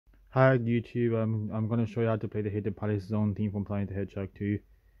Hi YouTube, I'm gonna show you how to play the Hidden Palace Zone theme from Sonic the Hedgehog 2.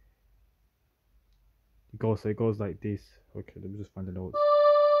 It goes like this. Okay, let me just find the notes.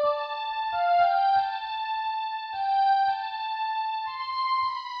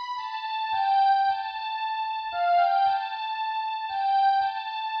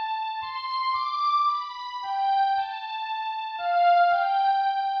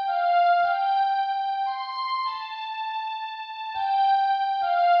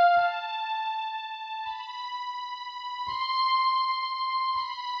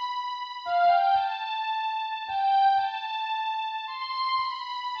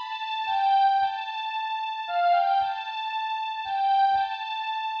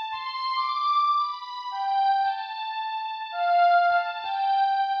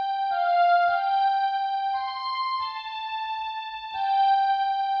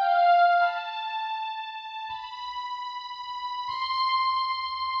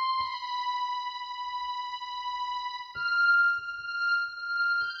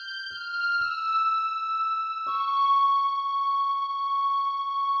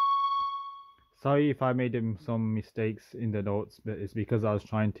 Sorry if I made some mistakes in the notes, but it's because I was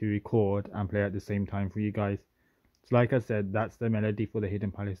trying to record and play at the same time for you guys. So like I said, that's the melody for the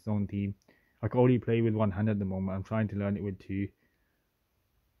Hidden Palace Zone theme. I can only play with one hand at the moment. I'm trying to learn it with two.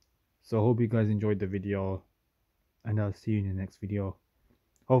 So I hope you guys enjoyed the video, and I'll see you in the next video.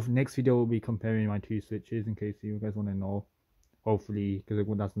 Next video will be comparing my two switches in case you guys want to know. Hopefully, because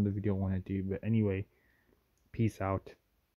that's not the video I want to do. But anyway, peace out.